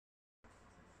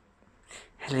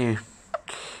Hello.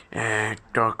 I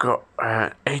got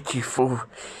 84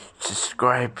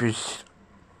 subscribers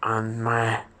on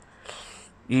my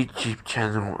YouTube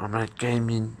channel, on my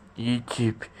gaming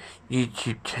YouTube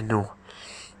channel.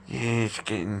 Yeah,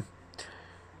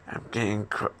 I'm doing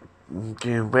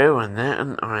well on that,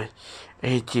 aren't I?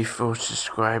 84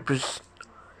 subscribers.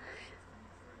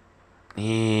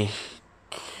 Yeah.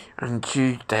 On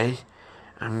Tuesday,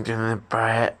 I'm gonna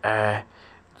buy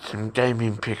some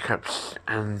gaming pickups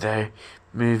and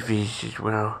movies as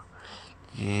well.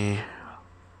 Yeah.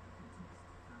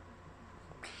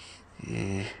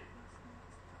 Yeah.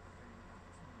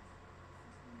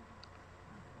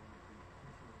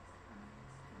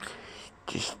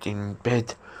 Just in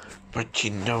bed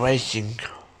watching the racing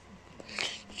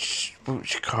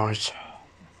sports cars.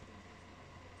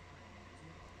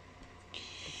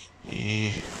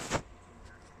 Yeah.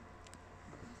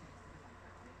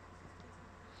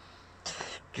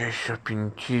 Go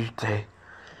shopping Tuesday.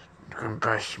 I'm gonna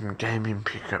buy some gaming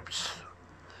pickups.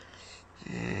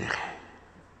 Yeah.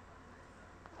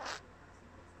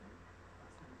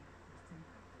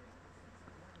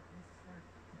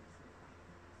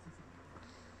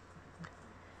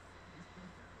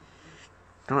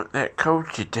 Not that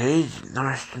cold today. It's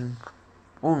nice and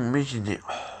warm, isn't it?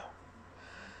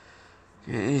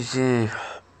 It is. Yeah.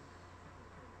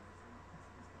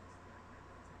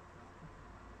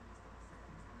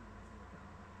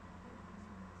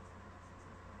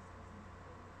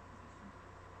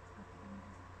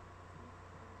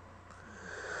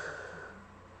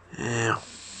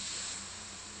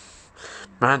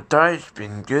 My diet's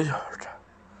been good.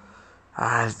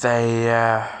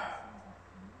 They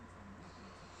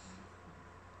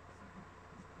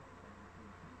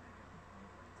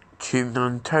tuna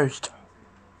on toast.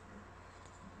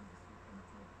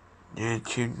 Yeah,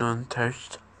 tuna on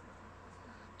toast.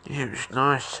 Yeah, it was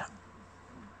nice.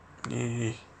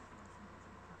 Yeah.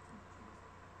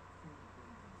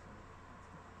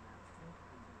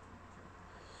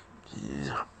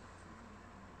 Yeah.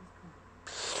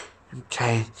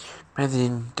 Okay,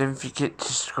 Madeline, don't forget to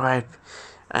subscribe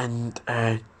and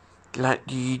like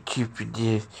the YouTube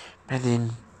video.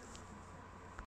 Madeline.